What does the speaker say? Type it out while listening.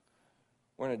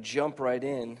We're going to jump right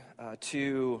in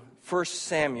to 1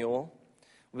 Samuel.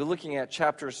 We're looking at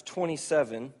chapters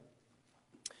 27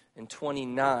 and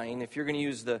 29. If you're going to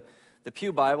use the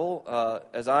Pew Bible,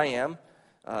 as I am,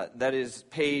 that is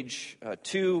page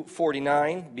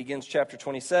 249, begins chapter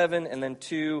 27, and then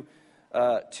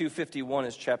 251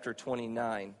 is chapter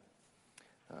 29.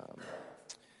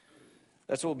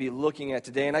 That's what we'll be looking at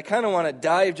today. And I kind of want to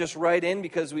dive just right in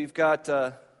because we've got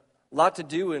a lot to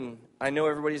do, and I know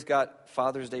everybody's got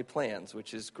Father's Day plans,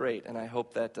 which is great, and I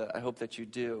hope that you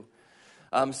do.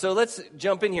 So let's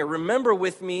jump in here. Remember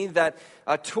with me that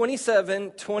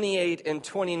 27, 28, and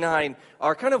 29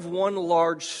 are kind of one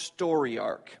large story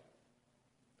arc,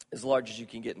 as large as you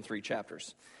can get in 3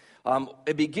 chapters.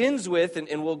 It begins with,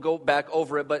 and we'll go back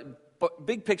over it, but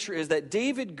big picture is that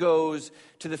David goes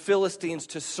to the Philistines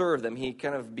to serve them. He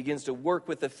kind of begins to work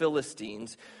with the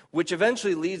Philistines, which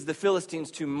eventually leads the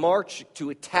Philistines to march to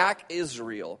attack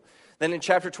Israel. Then in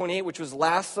chapter 28, which was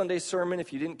last Sunday's sermon,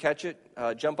 if you didn't catch it,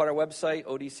 jump on our website,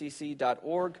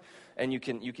 odcc.org, and you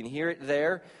can hear it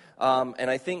there.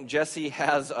 And I think Jesse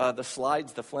has the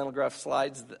slides, the flannel graph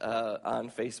slides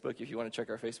on Facebook, if you want to check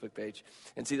our Facebook page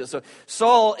and see those. So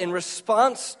Saul, in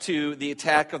response to the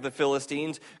attack of the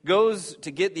Philistines, goes to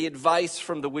get the advice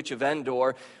from the witch of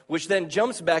Endor, which then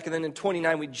jumps back, and then in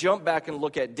 29 we jump back and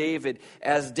look at David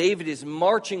as David is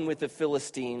marching with the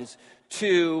Philistines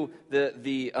to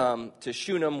to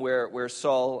Shunem, where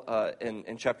Saul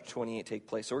and chapter 28 take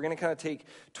place. So we're going to kind of take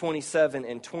 27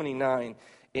 and 29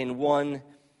 in one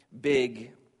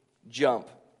big jump.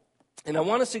 And I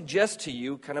want to suggest to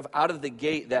you, kind of out of the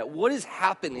gate, that what is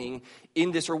happening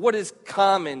in this, or what is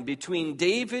common between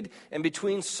David and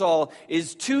between Saul,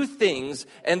 is 2 things,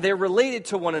 and they're related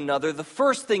to one another. The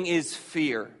first thing is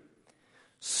fear.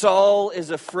 Saul is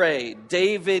afraid.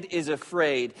 David is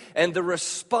afraid. And the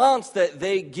response that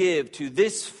they give to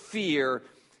this fear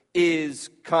is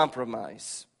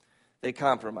compromise. They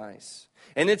compromise.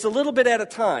 And it's a little bit at a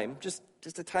time, just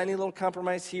a tiny little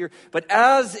compromise here. But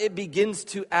as it begins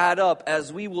to add up,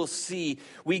 as we will see,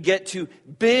 we get to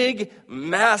big,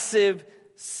 massive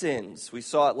sins. We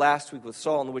saw it last week with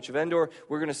Saul and the witch of Endor.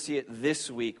 We're going to see it this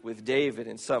week with David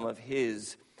and some of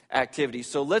his activities.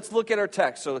 So let's look at our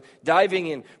text. So diving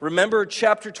in. Remember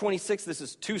chapter 26, this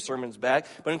is 2 sermons back,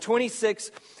 but in 26,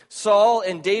 Saul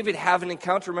and David have an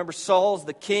encounter. Remember, Saul's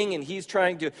the king, and he's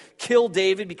trying to kill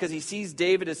David because he sees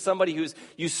David as somebody who's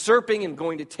usurping and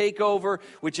going to take over,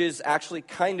 which is actually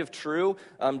kind of true.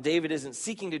 David isn't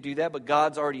seeking to do that, but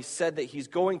God's already said that he's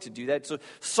going to do that. So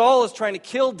Saul is trying to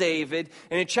kill David,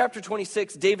 and in chapter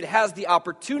 26, David has the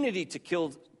opportunity to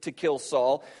kill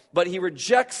Saul, but he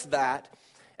rejects that.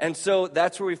 And so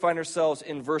that's where we find ourselves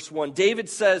in verse 1. David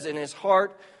says in his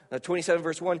heart, 27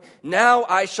 verse 1, "Now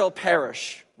I shall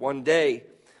perish one day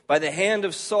by the hand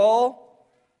of Saul.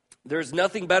 There's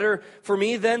nothing better for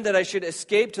me than that I should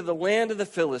escape to the land of the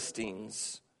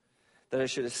Philistines." That I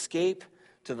should escape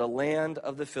to the land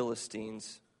of the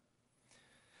Philistines.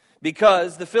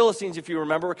 Because the Philistines, if you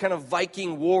remember, were kind of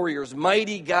Viking warriors,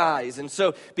 mighty guys. And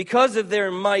so because of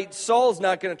their might, Saul's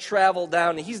not going to travel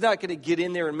down, and he's not going to get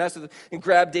in there and mess with them and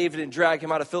grab David and drag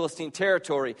him out of Philistine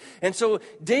territory. And so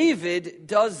David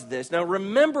does this. Now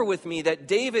remember with me that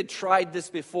David tried this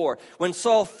before. When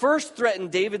Saul first threatened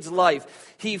David's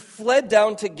life, he fled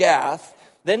down to Gath.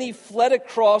 Then he fled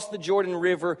across the Jordan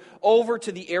River over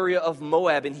to the area of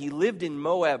Moab, and he lived in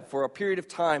Moab for a period of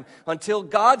time until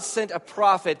God sent a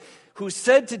prophet who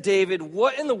said to David,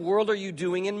 "What in the world are you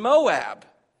doing in Moab?"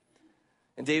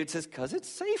 And David says, "'Cause it's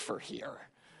safer here.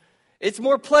 It's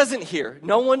more pleasant here.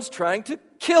 No one's trying to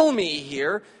kill me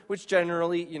here," which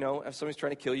generally, if somebody's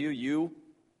trying to kill you, you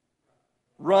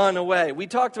run away. We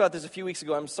talked about this a few weeks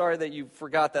ago. I'm sorry that you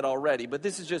forgot that already, but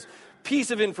this is just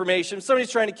piece of information. If somebody's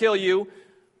trying to kill you,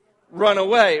 run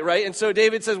away, right? And so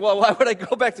David says, well, why would I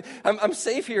go back to, I'm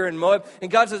safe here in Moab.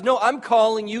 And God says, no, I'm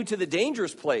calling you to the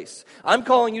dangerous place. I'm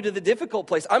calling you to the difficult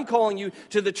place. I'm calling you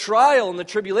to the trial and the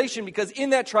tribulation, because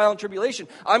in that trial and tribulation,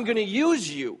 I'm going to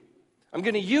use you. I'm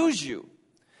going to use you.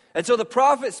 And so the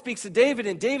prophet speaks to David,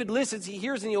 and David listens, he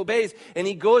hears and he obeys, and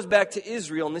he goes back to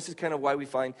Israel. And this is kind of why we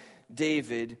find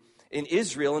David in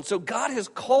Israel. And so God has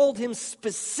called him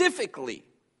specifically.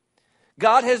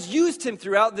 God has used him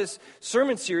throughout this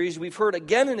sermon series. We've heard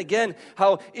again and again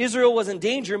how Israel was in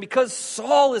danger. And because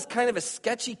Saul is kind of a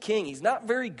sketchy king, he's not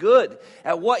very good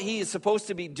at what he is supposed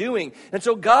to be doing. And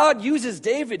so God uses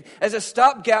David as a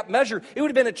stopgap measure. It would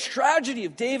have been a tragedy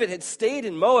if David had stayed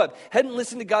in Moab, hadn't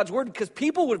listened to God's word, because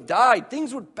people would have died.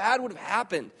 Things bad would have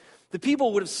happened. The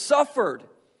people would have suffered.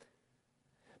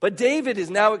 But David is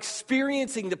now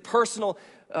experiencing the personal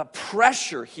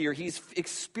pressure here. He's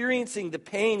experiencing the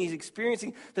pain. He's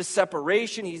experiencing the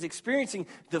separation. He's experiencing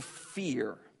the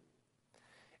fear.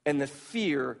 And the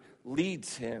fear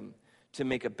leads him to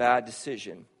make a bad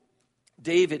decision.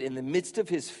 David, in the midst of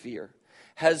his fear,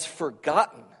 has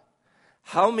forgotten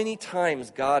how many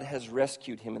times God has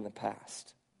rescued him in the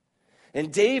past.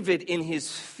 And David, in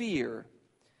his fear,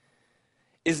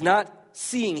 is not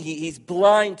seeing, he's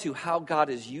blind to how God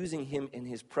is using him in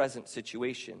his present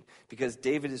situation, because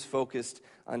David is focused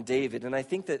on David. And I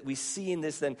think that we see in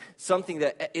this then something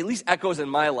that at least echoes in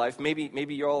my life.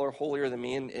 Maybe you all are holier than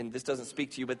me, and this doesn't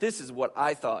speak to you, but this is what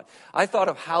I thought. I thought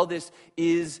of how this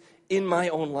is in my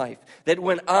own life. That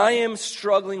when I am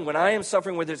struggling, when I am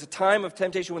suffering, when there's a time of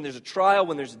temptation, when there's a trial,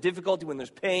 when there's a difficulty, when there's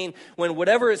pain, when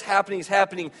whatever is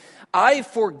happening, I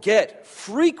forget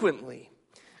frequently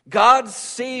God's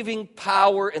saving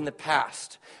power in the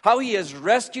past. How he has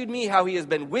rescued me, how he has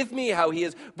been with me, how he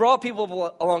has brought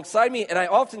people alongside me. And I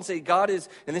often say God is,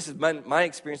 and this is my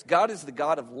experience, God is the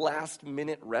God of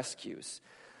last-minute rescues.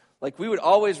 Like, we would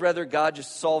always rather God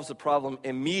just solves the problem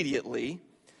immediately.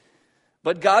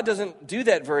 But God doesn't do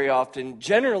that very often.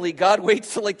 Generally, God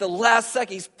waits till like the last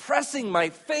second. He's pressing my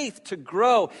faith to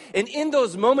grow. And in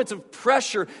those moments of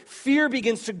pressure, fear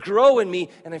begins to grow in me,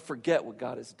 and I forget what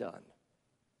God has done.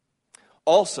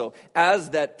 Also,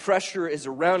 as that pressure is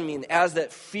around me and as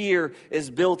that fear is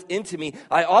built into me,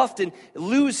 I often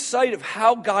lose sight of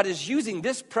how God is using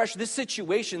this pressure, this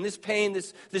situation, this pain,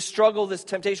 this struggle, this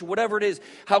temptation, whatever it is,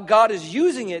 how God is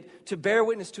using it to bear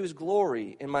witness to his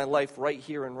glory in my life right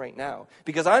here and right now.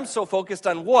 Because I'm so focused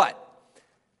on what?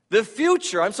 The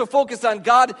future. I'm so focused on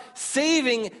God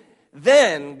saving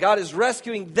then. God is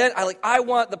rescuing then. I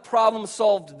want the problem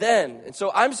solved then. And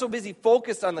so I'm so busy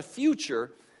focused on the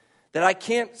future that I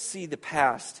can't see the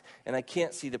past and I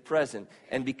can't see the present.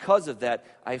 And because of that,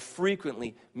 I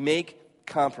frequently make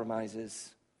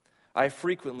compromises. I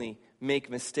frequently make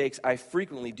mistakes. I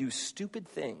frequently do stupid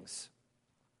things.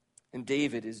 And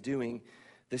David is doing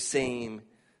the same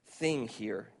thing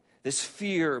here. This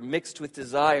fear mixed with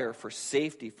desire for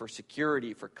safety, for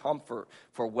security, for comfort,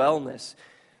 for wellness,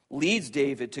 leads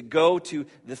David to go to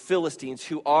the Philistines,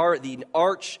 who are the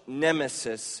arch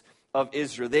nemesis of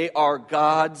Israel. They are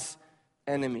God's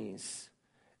enemies.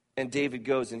 And David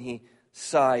goes and he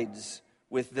sides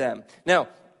with them. Now,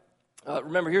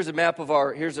 remember, here's a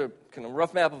kind of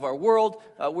rough map of our world.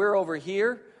 We're over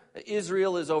here.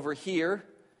 Israel is over here.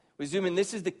 We zoom in.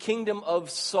 This is the kingdom of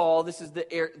Saul. This is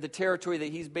the territory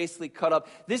that he's basically cut up.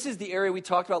 This is the area we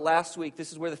talked about last week.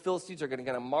 This is where the Philistines are going to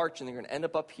kind of march, and they're going to end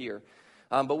up here.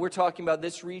 But we're talking about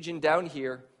this region down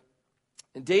here.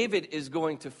 And David is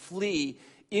going to flee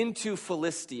into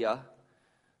Philistia.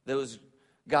 Those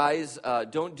guys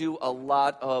don't do a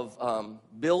lot of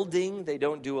building. They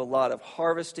don't do a lot of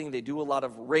harvesting. They do a lot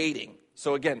of raiding.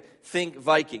 So again, think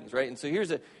Vikings, right? And so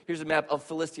here's a map of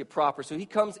Philistia proper. So he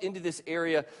comes into this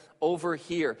area over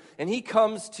here, and he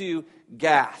comes to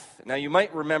Gath. Now you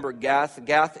might remember Gath.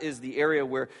 Gath is the area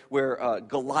where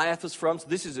Goliath was from. So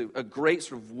this is a great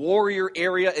sort of warrior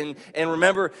area. And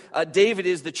remember, David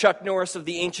is the Chuck Norris of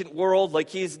the ancient world. Like,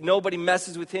 nobody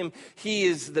messes with him. He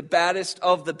is the baddest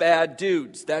of the bad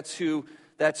dudes. That's who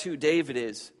David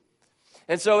is.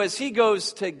 And so as he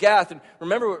goes to Gath, and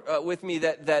remember with me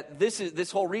that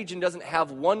this whole region doesn't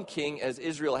have one king as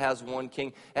Israel has one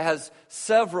king. It has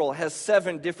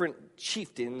 7 different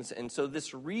chieftains. And so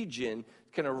this region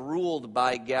kind of ruled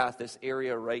by Gath, this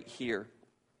area right here.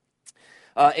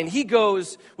 And he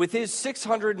goes with his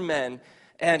 600 men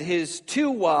and his 2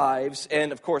 wives,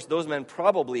 and of course those men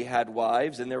probably had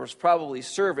wives, and there was probably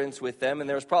servants with them, and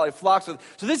there was probably flocks with them.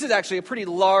 So this is actually a pretty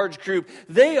large group.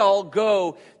 They all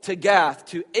go to Gath,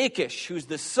 to Achish, who's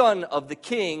the son of the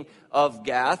king of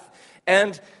Gath.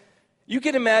 And you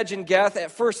can imagine Gath at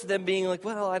first them being like,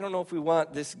 well, I don't know if we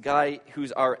want this guy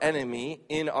who's our enemy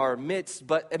in our midst,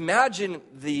 but imagine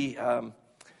the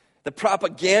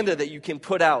propaganda that you can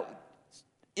put out.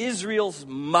 Israel's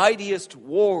mightiest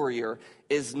warrior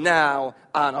is now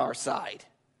on our side.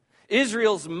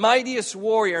 Israel's mightiest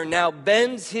warrior now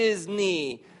bends his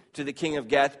knee to the king of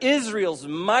Gath. Israel's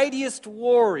mightiest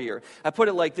warrior. I put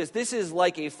it like this. This is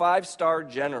like a 5-star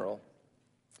general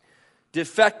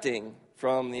defecting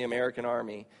from the American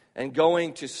army and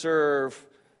going to serve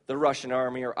the Russian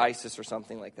army or ISIS or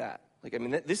something like that.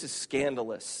 This is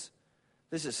scandalous.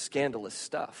 This is scandalous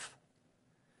stuff.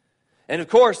 And of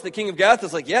course, the king of Gath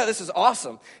is like, yeah, this is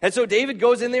awesome. And so David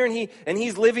goes in there and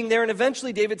he's living there. And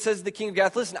eventually David says to the king of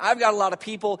Gath, listen, I've got a lot of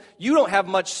people. You don't have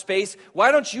much space.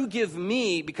 Why don't you give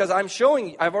me, because I've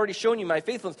already shown you my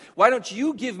faithfulness. Why don't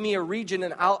you give me a region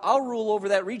and I'll rule over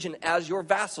that region as your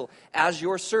vassal, as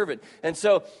your servant. And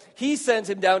so he sends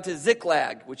him down to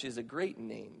Ziklag, which is a great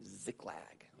name, Ziklag.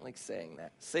 I like saying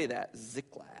that. Say that,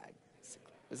 Ziklag.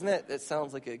 Isn't that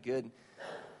sounds like a good,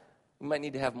 we might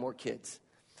need to have more kids.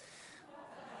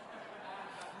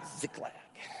 Ziklag.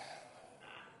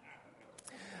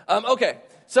 Okay,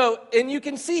 so, and you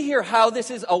can see here how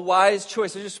this is a wise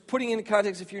choice. So just putting into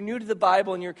context, if you're new to the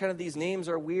Bible and you're kind of, these names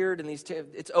are weird and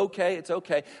it's okay.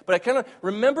 But I kind of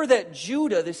remember that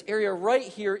Judah, this area right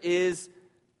here, is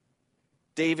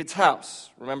David's house.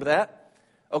 Remember that?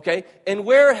 Okay, and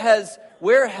where has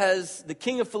the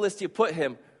king of Philistia put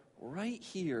him? Right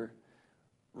here,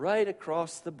 right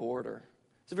across the border.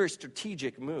 It's a very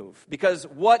strategic move, because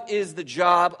what is the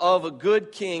job of a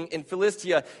good king in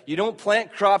Philistia? You don't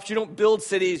plant crops, you don't build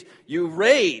cities, you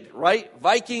raid, right?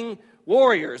 Viking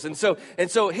warriors. And so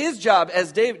his job,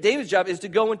 as David's job, is to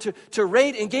go into to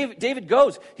raid, and David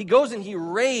goes. He goes and he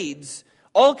raids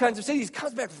all kinds of cities. He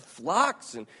comes back with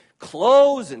flocks and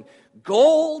clothes and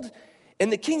gold. And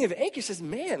the king of Achish says,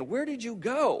 man, where did you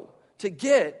go to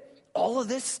get all of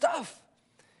this stuff?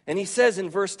 And he says in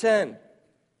verse 10,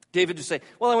 David would say,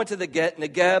 well, I went to the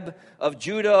Negeb of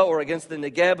Judah, or against the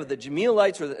Negeb of the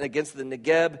Jamelites, or against the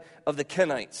Negeb of the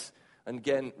Kenites. And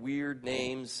again, weird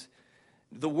names.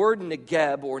 The word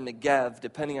Negeb or Negev,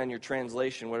 depending on your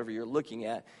translation, whatever you're looking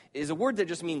at, is a word that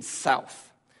just means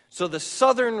south. So the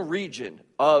southern region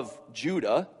of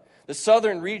Judah, the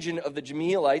southern region of the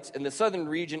Jamelites, and the southern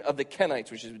region of the Kenites,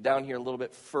 which is down here a little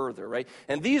bit further, right?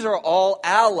 And these are all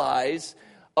allies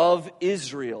of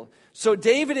Israel. So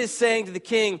David is saying to the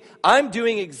king, I'm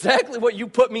doing exactly what you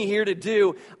put me here to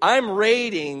do. I'm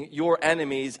raiding your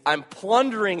enemies, I'm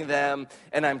plundering them,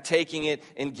 and I'm taking it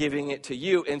and giving it to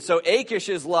you. And so Achish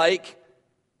is like,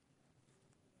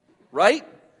 right?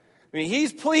 I mean,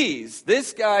 he's pleased.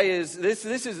 This guy is,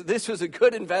 this was a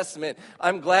good investment.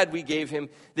 I'm glad we gave him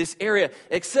this area.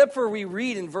 Except for we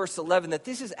read in verse 11 that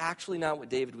this is actually not what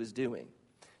David was doing.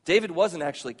 David wasn't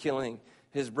actually killing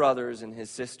his brothers and his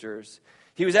sisters.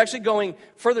 He was actually going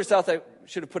further south. I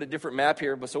should have put a different map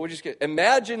here, but so we'll just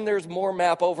imagine there's more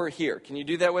map over here. Can you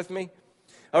do that with me?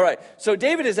 All right. So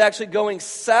David is actually going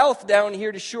south down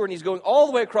here to Shur, and he's going all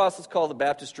the way across. Let's call the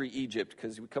baptistry Egypt,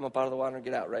 because we come up out of the water and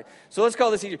get out, right? So let's call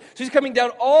this Egypt. So he's coming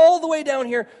down all the way down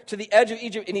here to the edge of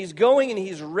Egypt, and he's going and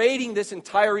he's raiding this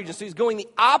entire region. So he's going the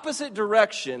opposite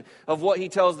direction of what he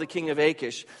tells the king of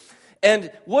Achish.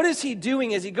 And what is he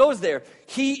doing as he goes there?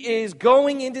 He is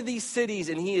going into these cities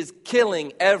and he is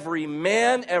killing every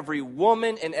man, every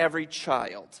woman, and every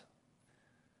child.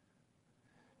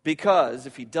 Because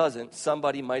if he doesn't,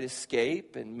 somebody might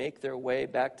escape and make their way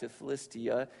back to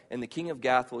Philistia, and the king of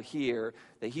Gath will hear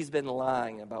that he's been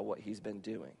lying about what he's been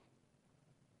doing.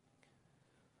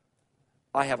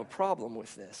 I have a problem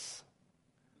with this,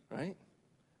 right?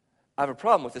 I have a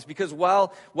problem with this because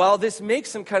while this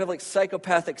makes some kind of like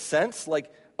psychopathic sense,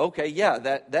 like, okay, yeah,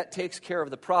 that takes care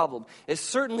of the problem, it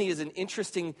certainly is an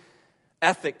interesting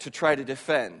ethic to try to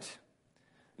defend.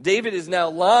 David is now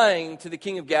lying to the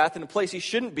king of Gath in a place he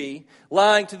shouldn't be,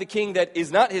 lying to the king that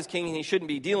is not his king and he shouldn't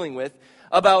be dealing with,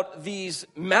 about these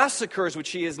massacres which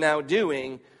he is now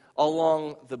doing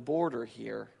along the border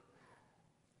here.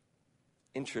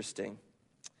 Interesting.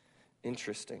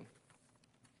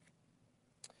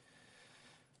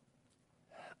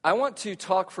 I want to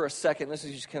talk for a second. This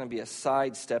is just going to be a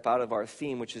sidestep out of our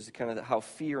theme, which is kind of how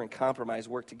fear and compromise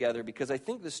work together, because I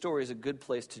think this story is a good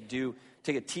place to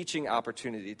take a teaching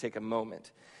opportunity, take a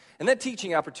moment. And that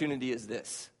teaching opportunity is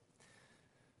this: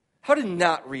 how to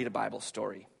not read a Bible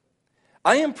story.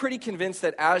 I am pretty convinced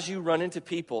that as you run into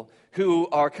people who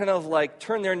are kind of like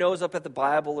turn their nose up at the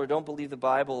Bible or don't believe the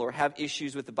Bible or have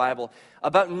issues with the Bible,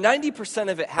 about 90%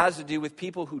 of it has to do with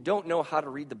people who don't know how to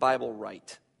read the Bible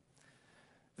right.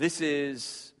 This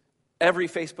is every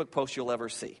Facebook post you'll ever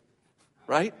see,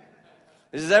 right?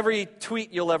 This is every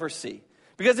tweet you'll ever see.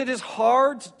 Because it is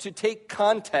hard to take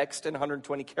context in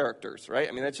 120 characters, right?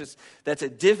 I mean, that's a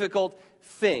difficult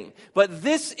thing. But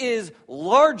this is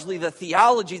largely the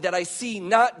theology that I see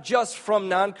not just from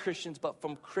non-Christians, but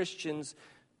from Christians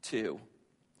too.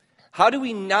 How do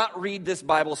we not read this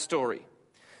Bible story?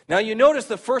 Now, you notice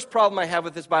the first problem I have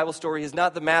with this Bible story is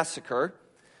not the massacre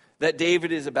that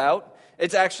David is about.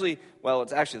 It's actually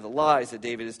the lies that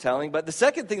David is telling. But the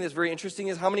second thing that's very interesting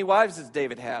is how many wives does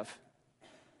David have?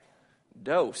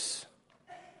 Dose.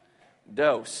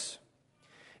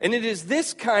 And it is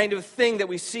this kind of thing that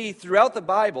we see throughout the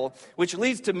Bible, which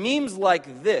leads to memes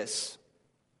like this,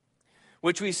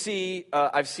 which we see,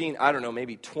 I've seen, I don't know,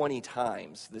 maybe 20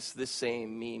 times, this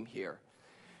same meme here,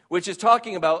 which is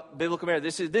talking about biblical marriage.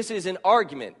 This is an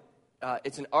argument.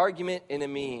 It's an argument in a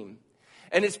meme.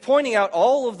 And it's pointing out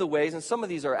all of the ways, and some of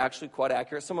these are actually quite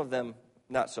accurate, some of them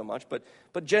not so much, but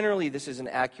generally this is an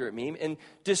accurate meme, in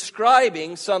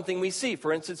describing something we see.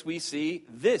 For instance, we see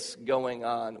this going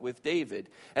on with David.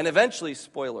 And eventually,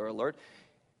 spoiler alert,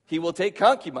 he will take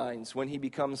concubines when he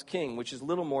becomes king, which is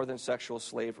little more than sexual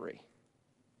slavery.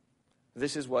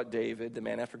 This is what David, the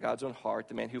man after God's own heart,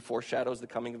 the man who foreshadows the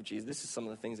coming of Jesus, this is some of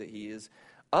the things that he is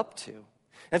up to.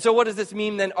 And so what does this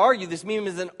meme then argue? This meme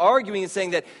is then arguing and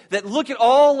saying that look at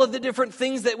all of the different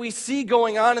things that we see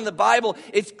going on in the Bible.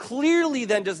 It clearly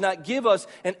then does not give us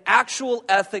an actual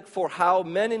ethic for how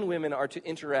men and women are to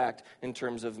interact in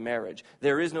terms of marriage.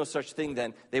 There is no such thing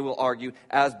then, they will argue,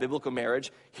 as biblical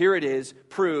marriage. Here it is,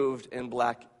 proved in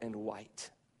black and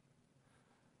white.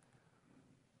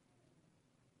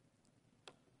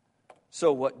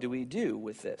 So what do we do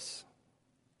with this?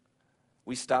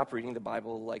 We stop reading the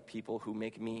Bible like people who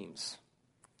make memes.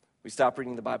 We stop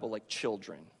reading the Bible like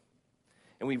children.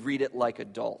 And we read it like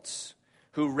adults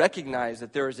who recognize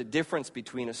that there is a difference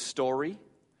between a story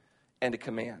and a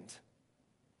command.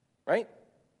 Right?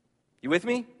 You with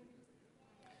me?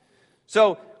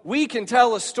 So we can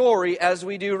tell a story as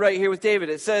we do right here with David.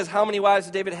 It says, how many wives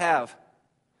did David have?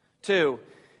 2.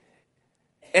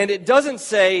 And it doesn't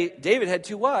say, David had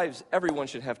 2 wives. Everyone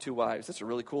should have 2 wives. That's a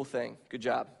really cool thing. Good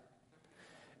job.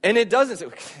 And it doesn't say,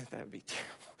 that would be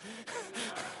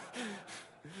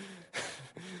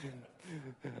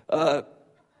terrible.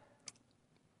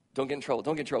 Don't get in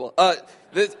trouble.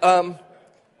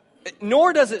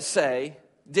 Nor does it say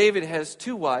David has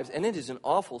 2 wives, and it is an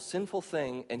awful, sinful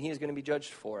thing, and he is going to be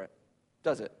judged for it.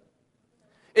 Does it?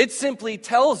 It simply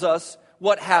tells us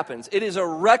what happens. It is a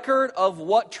record of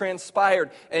what transpired,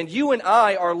 and you and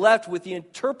I are left with the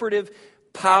interpretive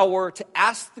power to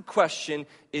ask the question,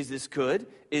 is this good?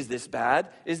 Is this bad?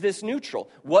 Is this neutral?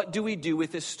 What do we do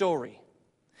with this story?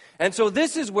 And so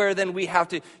this is where then we have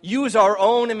to use our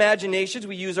own imaginations,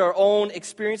 we use our own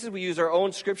experiences, we use our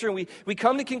own scripture, and we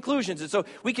come to conclusions. And so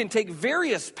we can take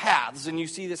various paths, and you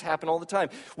see this happen all the time.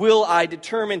 Will I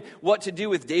determine what to do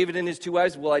with David and his 2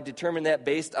 wives? Will I determine that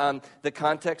based on the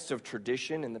context of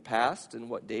tradition in the past and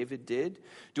what David did?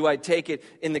 Do I take it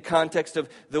in the context of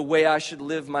the way I should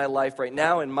live my life right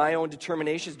now and my own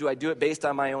determinations? Do I do it based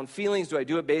on my own feelings? Do I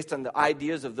do it based on the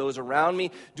ideas of those around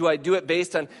me? Do I do it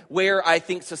based on where I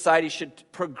think society should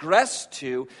progress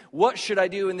to? What should I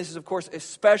do? And this is, of course,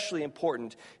 especially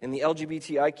important in the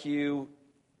LGBTIQ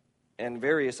and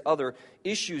various other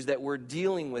issues that we're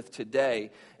dealing with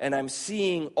today. And I'm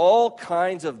seeing all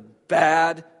kinds of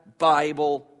bad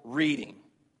Bible reading.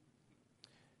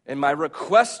 And my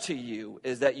request to you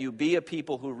is that you be a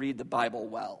people who read the Bible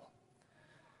well.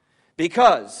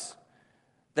 Because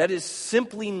that is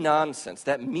simply nonsense.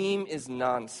 That meme is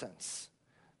nonsense.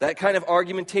 That kind of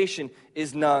argumentation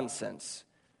is nonsense.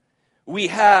 We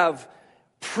have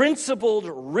principled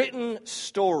written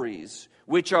stories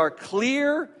which are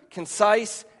clear,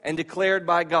 concise, and declared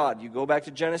by God. You go back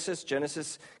to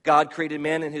Genesis. God created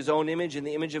man in his own image. In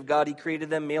the image of God, he created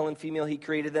them. Male and female, he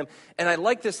created them. And I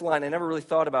like this line. I never really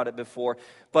thought about it before.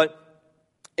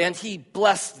 And he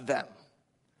blessed them.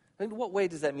 In what way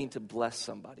does that mean to bless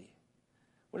somebody?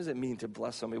 What does it mean to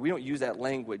bless somebody? We don't use that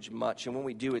language much. And when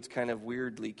we do, it's kind of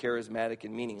weirdly charismatic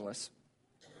and meaningless.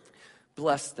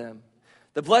 Bless them.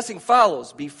 The blessing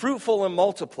follows. Be fruitful and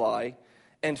multiply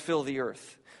and fill the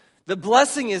earth. The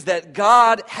blessing is that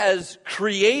God has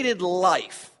created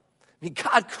life. I mean,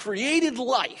 God created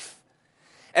life.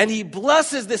 And he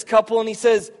blesses this couple and he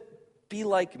says, be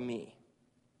like me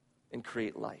and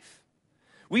create life.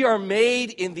 We are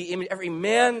made in the image. Every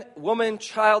man, woman,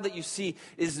 child that you see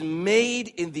is made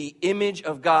in the image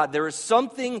of God. There is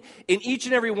something in each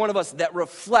and every one of us that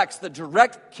reflects the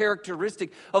direct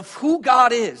characteristic of who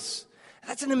God is.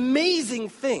 That's an amazing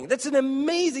thing. That's an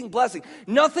amazing blessing.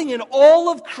 Nothing in all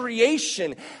of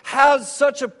creation has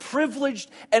such a privileged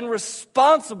and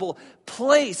responsible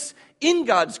place in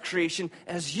God's creation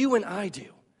as you and I do.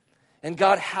 And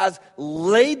God has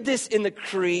laid this in the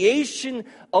creation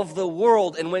of the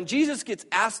world. And when Jesus gets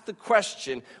asked the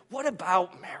question, what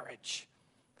about marriage?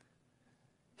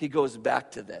 He goes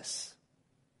back to this.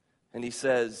 And he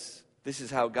says, this is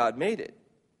how God made it.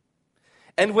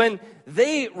 And when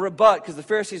they rebut, because the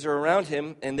Pharisees are around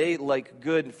him, and they, like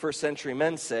good first century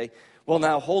men, say, well,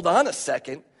 now hold on a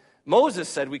second. Moses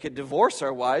said we could divorce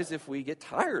our wives if we get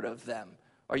tired of them.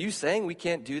 Are you saying we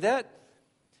can't do that?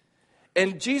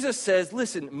 And Jesus says,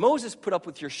 listen, Moses put up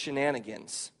with your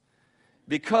shenanigans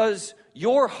because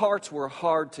your hearts were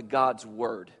hard to God's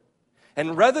word.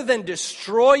 And rather than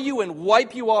destroy you and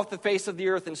wipe you off the face of the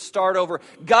earth and start over,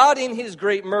 God in his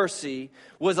great mercy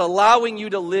was allowing you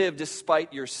to live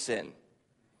despite your sin.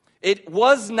 It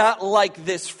was not like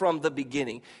this from the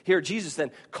beginning. Here, Jesus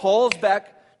then calls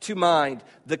back to mind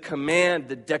the command,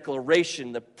 the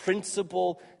declaration, the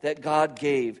principle that God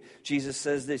gave. Jesus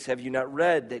says this, have you not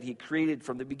read that he created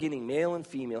from the beginning male and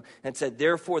female and said,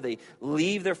 therefore they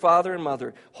leave their father and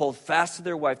mother, hold fast to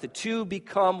their wife, the two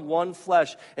become one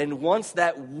flesh. And once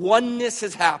that oneness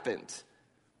has happened,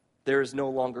 there is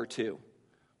no longer two.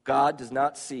 God does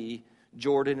not see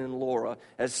Jordan and Laura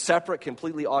as separate,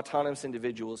 completely autonomous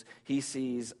individuals. He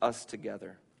sees us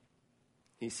together.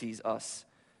 He sees us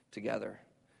together.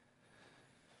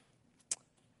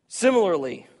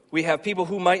 Similarly, we have people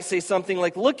who might say something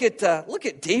like, look at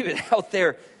David out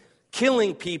there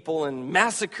killing people and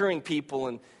massacring people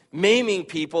and maiming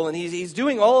people, and he's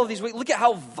doing all of these ways. Look at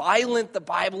how violent the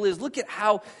Bible is. Look at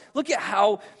how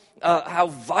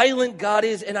violent God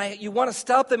is. And you want to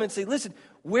stop them and say, listen,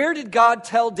 where did God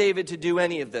tell David to do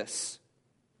any of this?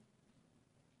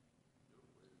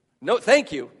 No,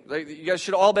 thank you. You guys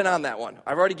should have all been on that one.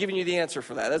 I've already given you the answer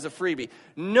for that. That's a freebie.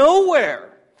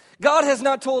 Nowhere. God has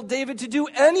not told David to do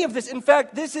any of this. In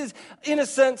fact, this is, in a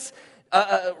sense,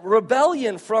 a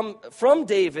rebellion from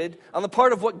David on the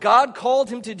part of what God called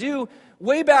him to do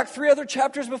way back 3 other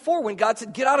chapters before when God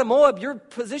said, get out of Moab, your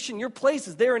position, your place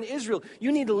is there in Israel.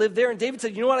 You need to live there. And David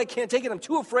said, you know what, I can't take it. I'm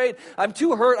too afraid. I'm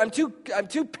too hurt. I'm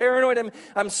too paranoid.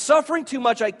 I'm suffering too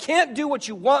much. I can't do what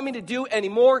you want me to do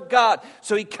anymore, God.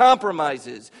 So he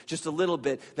compromises just a little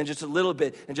bit, then just a little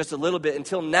bit, and just a little bit,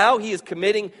 until now he is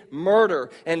committing murder.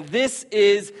 And this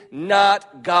is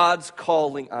not God's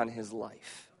calling on his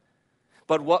life.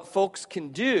 But what folks can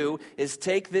do is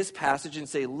take this passage and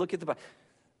say, look at the Bible.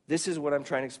 This is what I'm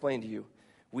trying to explain to you.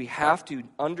 We have to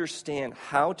understand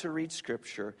how to read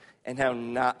Scripture and how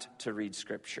not to read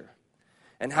Scripture.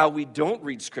 And how we don't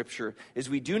read Scripture is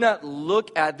we do not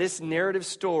look at this narrative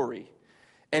story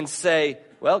and say,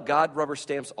 well, God rubber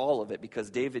stamps all of it because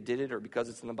David did it or because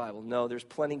it's in the Bible. No, there's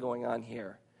plenty going on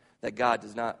here that God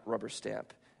does not rubber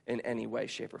stamp in any way,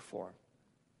 shape, or form.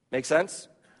 Make sense?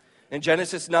 In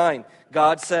Genesis 9,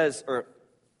 God says,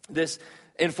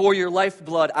 and for your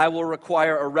lifeblood I will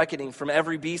require a reckoning. From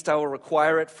every beast I will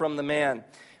require it from the man.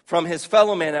 From his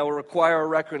fellow man I will require a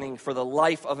reckoning for the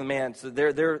life of a man. So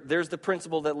there's the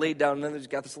principle that laid down. And then there's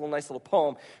got this nice little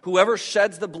poem. Whoever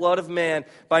sheds the blood of man,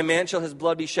 by man shall his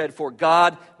blood be shed. For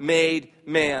God made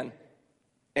man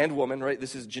and woman, right?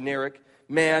 This is generic.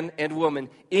 Man and woman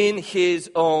in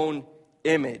his own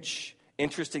image.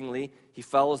 Interestingly, he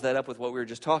follows that up with what we were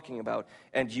just talking about.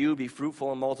 And you be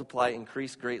fruitful and multiply,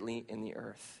 increase greatly in the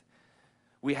earth.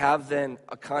 We have then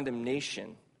a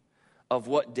condemnation of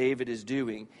what David is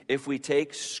doing. If we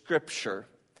take Scripture,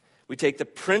 we take the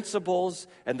principles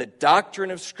and the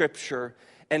doctrine of Scripture,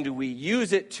 and we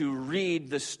use it to read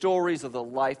the stories of the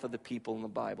life of the people in the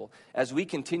Bible. As we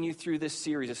continue through this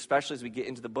series, especially as we get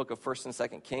into the book of 1st and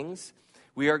 2nd Kings,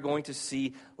 we are going to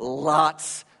see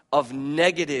lots of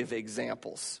negative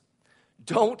examples.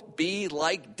 Don't be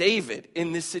like David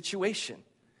in this situation.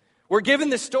 We're given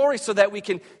this story so that we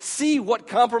can see what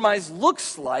compromise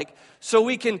looks like, so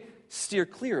we can steer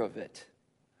clear of it,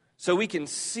 so we can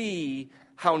see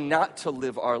how not to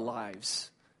live our lives.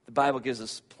 The Bible gives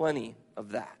us plenty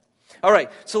of that. All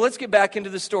right, so let's get back into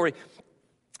the story.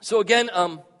 So again,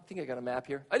 I think I got a map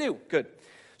here. I do, good.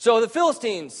 So the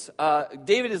Philistines,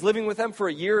 David is living with them for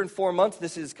 1 year and 4 months.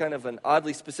 This is kind of an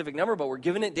oddly specific number, but we're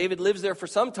given it. David lives there for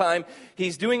some time.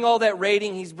 He's doing all that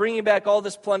raiding. He's bringing back all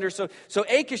this plunder. So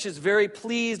Achish is very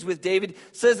pleased with David,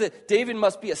 says that David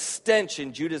must be a stench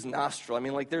in Judah's nostril. I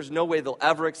mean, there's no way they'll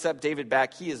ever accept David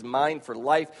back. He is mine for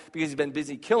life because he's been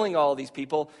busy killing all these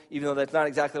people, even though that's not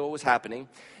exactly what was happening.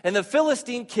 And the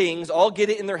Philistine kings all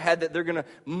get it in their head that they're going to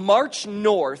march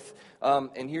north.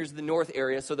 And here's the north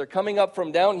area. So they're coming up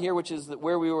from down here, which is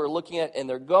where we were looking at, and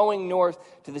they're going north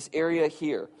to this area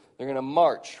here. They're going to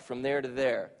march from there to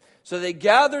there. So they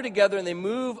gather together and they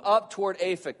move up toward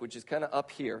Aphek, which is kind of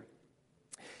up here.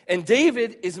 And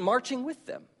David is marching with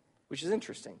them, which is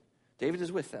interesting. David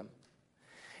is with them.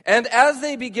 And as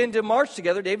they begin to march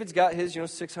together, David's got his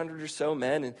 600 or so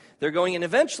men, and they're going, and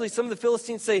eventually some of the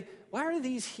Philistines say, why are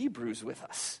these Hebrews with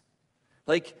us?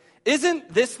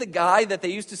 Isn't this the guy that they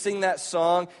used to sing that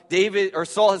song,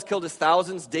 Saul has killed his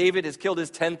thousands, David has killed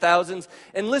his 10,000s?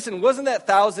 And listen, wasn't that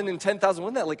 1,000 and 10,000,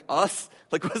 wasn't that like us?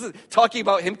 Was it talking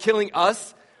about him killing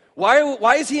us?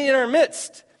 Why is he in our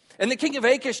midst? And the king of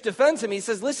Achish defends him. He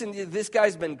says, listen, this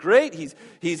guy's been great.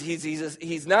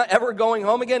 He's not ever going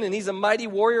home again, and he's a mighty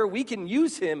warrior. We can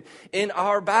use him in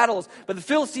our battles. But the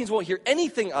Philistines won't hear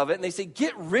anything of it, and they say,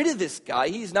 get rid of this guy.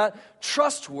 He's not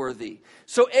trustworthy.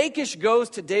 So Achish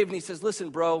goes to David, and he says, listen,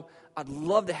 bro, I'd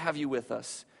love to have you with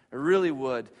us. I really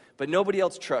would. But nobody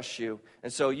else trusts you,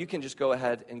 and so you can just go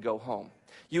ahead and go home.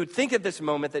 You would think at this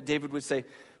moment that David would say,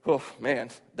 oh, man,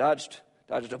 dodged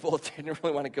a bullet. I didn't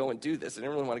really want to go and do this. I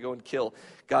didn't really want to go and kill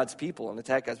God's people and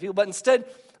attack God's people. But instead,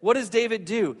 what does David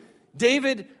do?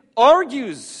 David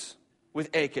argues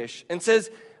with Achish and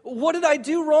says, what did I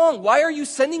do wrong? Why are you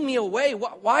sending me away?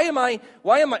 Why am I,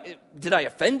 did I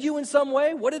offend you in some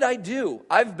way? What did I do?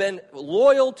 I've been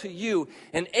loyal to you.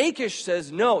 And Achish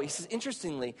says, no. He says,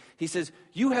 interestingly, he says,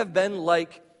 you have been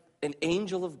like an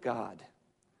angel of God,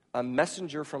 a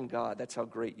messenger from God. That's how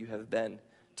great you have been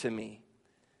to me.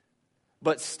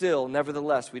 But still,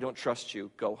 nevertheless, we don't trust you.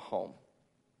 Go home.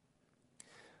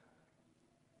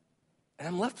 And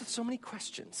I'm left with so many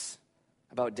questions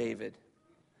about David.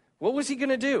 What was he going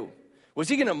to do? Was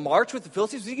he going to march with the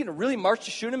Philistines? Was he going to really march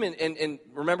to shoot him? And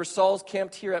remember, Saul's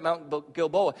camped here at Mount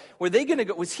Gilboa. Were they going to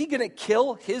go? Was he going to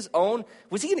kill his own?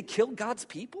 Was he going to kill God's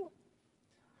people?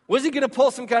 Was he going to pull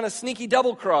some kind of sneaky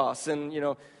double cross? And,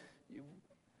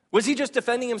 was he just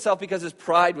defending himself because his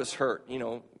pride was hurt?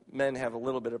 Men have a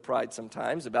little bit of pride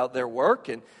sometimes about their work,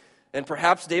 and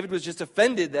perhaps David was just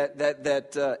offended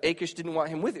that Achish didn't want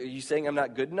him with you. Are you saying I'm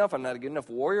not good enough? I'm not a good enough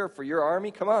warrior for your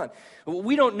army? Come on. Well,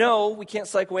 we don't know. We can't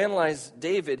psychoanalyze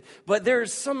David, but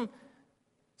there's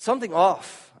something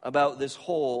off about this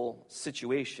whole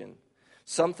situation.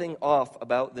 Something off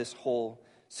about this whole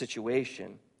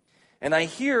situation. And I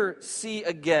see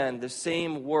again the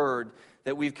same word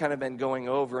that we've kind of been going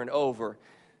over and over.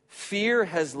 Fear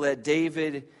has led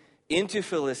David into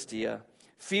Philistia,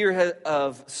 fear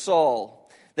of Saul.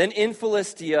 Then in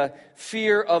Philistia,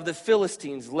 fear of the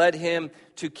Philistines led him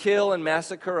to kill and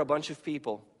massacre a bunch of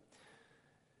people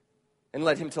and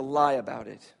led him to lie about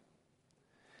it.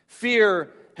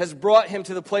 Fear has brought him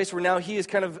to the place where now he is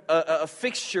kind of a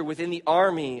fixture within the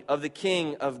army of the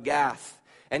king of Gath.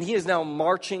 And he is now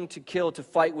marching to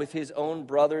fight with his own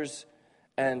brothers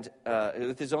and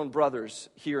with his own brothers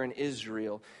here in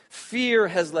Israel. Fear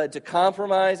has led to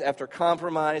compromise after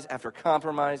compromise after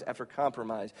compromise after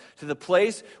compromise, to the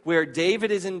place where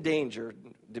David is in danger.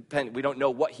 We don't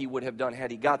know what he would have done had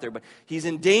he got there, but he's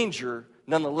in danger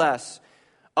nonetheless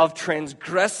of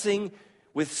transgressing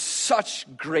with such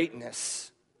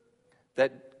greatness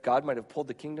that God might have pulled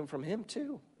the kingdom from him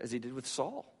too, as he did with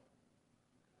Saul.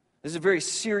 This is a very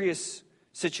serious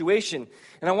situation.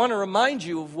 And I want to remind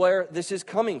you of where this is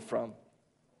coming from.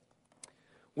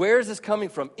 Where is this coming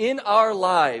from? In our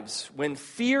lives, when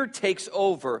fear takes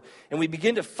over and we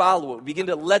begin to follow it, we begin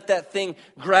to let that thing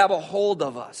grab a hold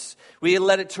of us. We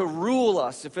let it to rule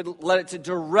us, let it to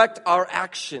direct our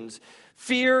actions.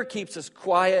 Fear keeps us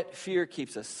quiet. Fear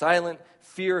keeps us silent.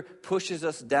 Fear pushes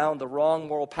us down the wrong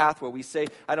moral path where we say,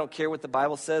 I don't care what the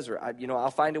Bible says, or I'll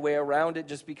find a way around it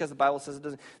just because the Bible says it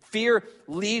doesn't. Fear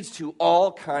leads to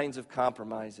all kinds of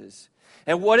compromises.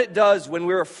 And what it does when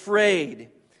we're afraid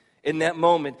in that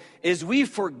moment is we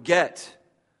forget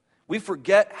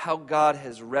how God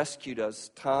has rescued us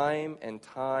time and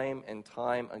time and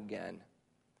time again.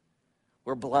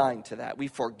 We're blind to that. We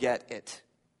forget it.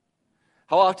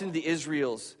 How often do the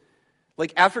Israelites,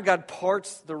 after God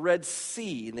parts the Red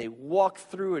Sea and they walk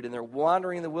through it and they're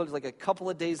wandering in the wilderness, a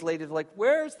couple of days later, they're like,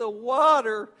 where's the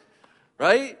water?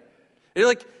 Right? And you're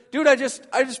like, dude, I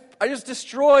just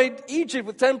destroyed Egypt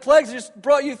with 10 plagues. I just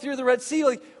brought you through the Red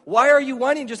Sea. Why are you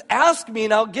whining? Just ask me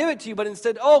and I'll give it to you. But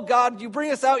instead, oh God, you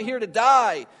bring us out here to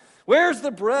die. Where's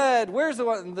the bread? Where's the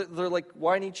water? And they're like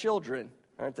whiny children,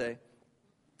 aren't they?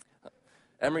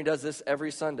 Emery does this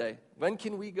every Sunday. When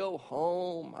can we go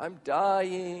home? I'm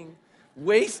dying.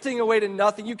 Wasting away to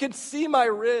nothing. You can see my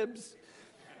ribs.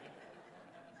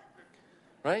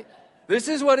 Right? This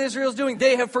is what Israel's doing.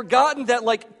 They have forgotten that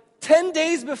 10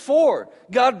 days before,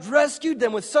 God rescued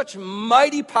them with such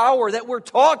mighty power that we're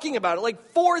talking about it.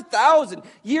 4,000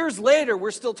 years later,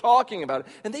 we're still talking about it.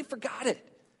 And they forgot it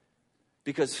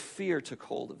because fear took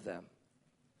hold of them.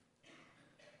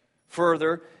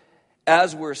 Further,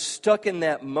 as we're stuck in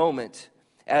that moment,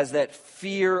 as that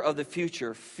fear of the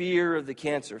future, fear of the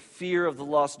cancer, fear of the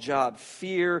lost job,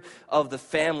 fear of the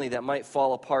family that might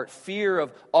fall apart, fear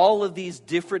of all of these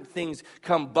different things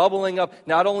come bubbling up.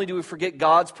 Not only do we forget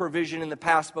God's provision in the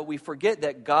past, but we forget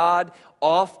that God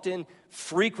often,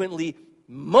 frequently,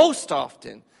 most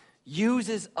often,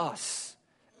 uses us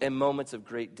in moments of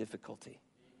great difficulty.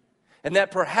 And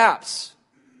that perhaps,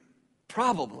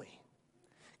 probably,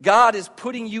 God is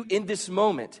putting you in this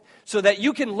moment so that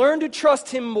you can learn to trust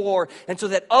him more and so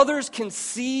that others can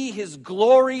see his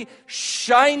glory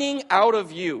shining out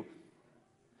of you.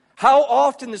 How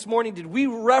often this morning did we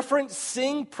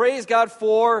sing, praise God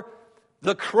for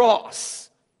the cross?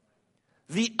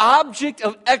 The object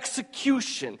of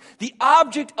execution, the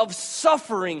object of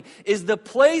suffering is the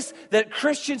place that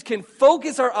Christians can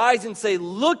focus our eyes and say,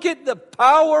 look at the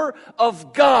power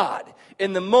of God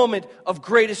in the moment of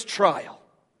greatest trial.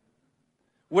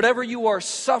 Whatever you are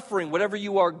suffering, whatever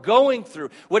you are going through,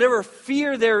 whatever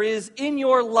fear there is in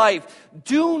your life,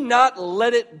 do not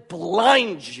let it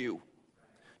blind you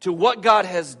to what God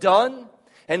has done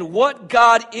and what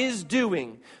God is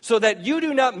doing, so that you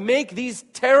do not make these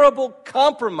terrible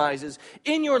compromises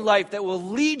in your life that will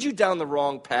lead you down the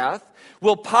wrong path,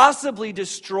 will possibly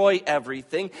destroy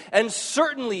everything, and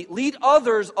certainly lead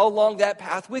others along that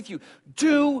path with you.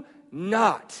 Do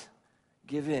not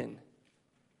give in.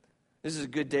 This is a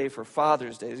good day for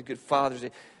Father's Day. It's a good Father's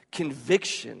Day.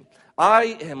 Conviction.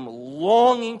 I am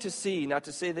longing to see, not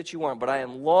to say that you aren't, but I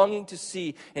am longing to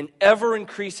see in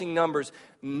ever-increasing numbers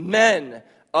men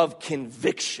of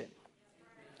conviction.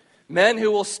 Men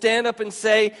who will stand up and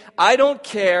say, I don't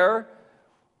care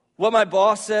what my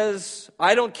boss says.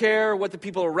 I don't care what the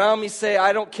people around me say.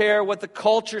 I don't care what the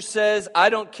culture says. I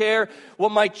don't care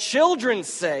what my children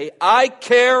say. I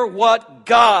care what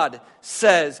God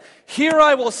says. Here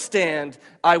I will stand.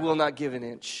 I will not give an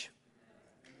inch.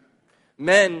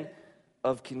 Men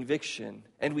of conviction.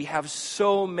 And we have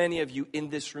so many of you in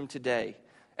this room today.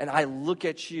 And I look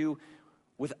at you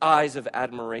with eyes of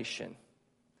admiration.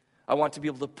 I want to be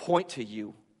able to point to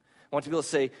you. I want to be able to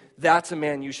say, that's a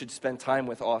man you should spend time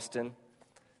with, Austin.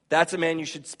 That's a man you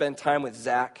should spend time with,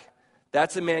 Zach.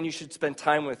 That's a man you should spend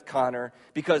time with, Connor.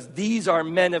 Because these are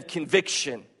men of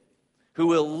conviction who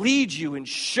will lead you and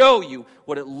show you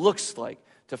what it looks like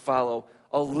to follow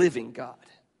a living God.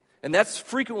 And that's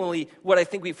frequently what I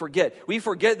think we forget. We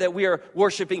forget that we are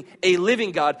worshiping a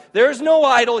living God. There's no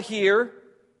idol here,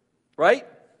 right?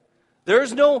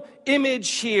 There's no image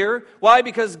here. Why?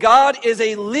 Because God is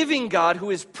a living God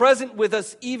who is present with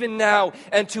us even now.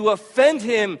 And to offend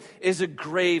him is a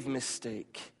grave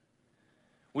mistake.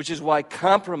 Which is why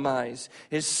compromise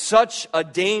is such a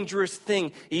dangerous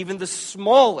thing. Even the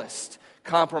smallest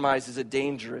compromise is a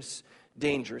dangerous,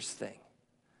 dangerous thing.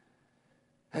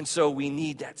 And so we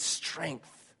need that strength.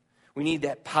 We need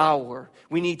that power.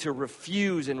 We need to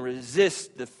refuse and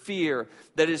resist the fear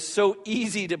that is so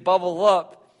easy to bubble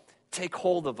up, take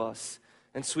hold of us,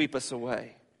 and sweep us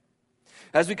away.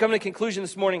 As we come to a conclusion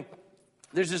this morning,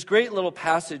 there's this great little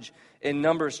passage in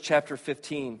Numbers chapter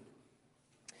 15.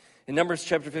 In Numbers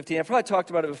chapter 15, I've probably talked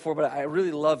about it before, but I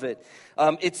really love it.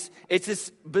 It's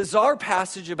this bizarre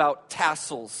passage about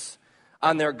tassels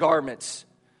on their garments.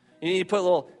 You need to put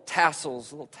little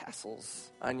tassels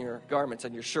on your garments,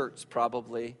 on your shirts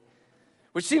probably.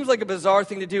 Which seems like a bizarre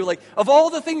thing to do. Like, of all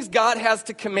the things God has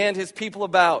to command his people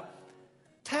about,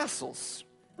 tassels,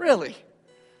 really?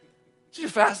 It's a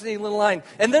fascinating little line.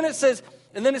 And then it says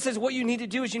what you need to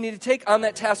do is you need to take on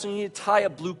that tassel and you need to tie a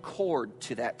blue cord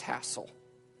to that tassel.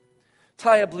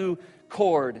 Tie a blue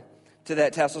cord to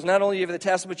that tassel. So not only do you have the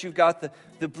tassel, but you've got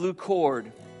the blue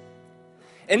cord.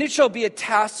 And it shall be a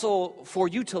tassel for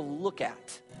you to look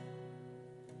at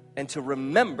and to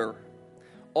remember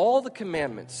all the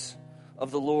commandments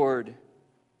of the Lord,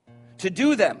 to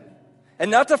do them,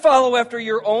 and not to follow after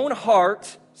your own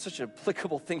heart, such an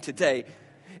applicable thing today,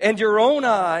 and your own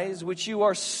eyes, which you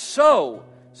are so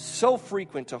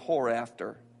frequent to whore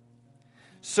after.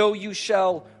 So you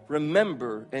shall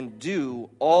remember and do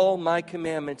all my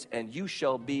commandments, and you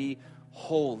shall be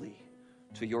holy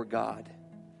to your God.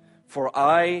 For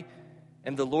I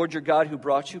am the Lord your God who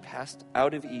brought you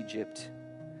out of Egypt,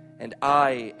 and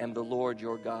I am the Lord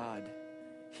your God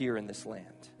here in this land.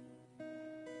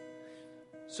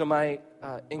 So my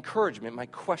encouragement, my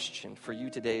question for you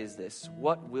today is this: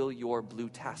 what will your blue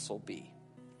tassel be?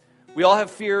 We all have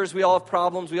fears, we all have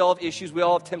problems, we all have issues, we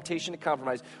all have temptation to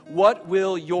compromise. What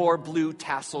will your blue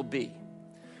tassel be?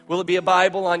 Will it be a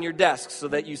Bible on your desk so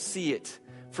that you see it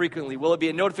frequently? Will it be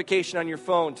a notification on your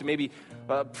phone to maybe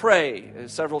pray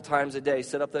several times a day?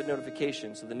 Set up that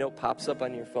notification so the note pops up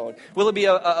on your phone. Will it be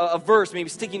a verse, maybe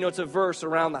sticky notes of verse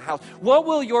around the house? What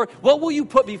will you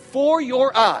put before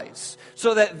your eyes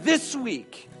so that this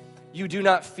week you do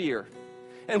not fear?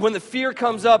 And when the fear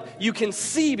comes up, you can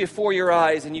see before your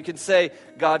eyes and you can say,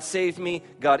 God saved me,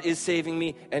 God is saving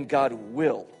me, and God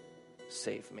will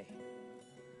save me.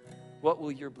 What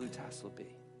will your blue tassel be?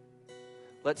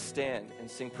 Let's stand and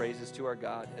sing praises to our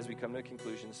God as we come to a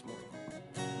conclusion this morning.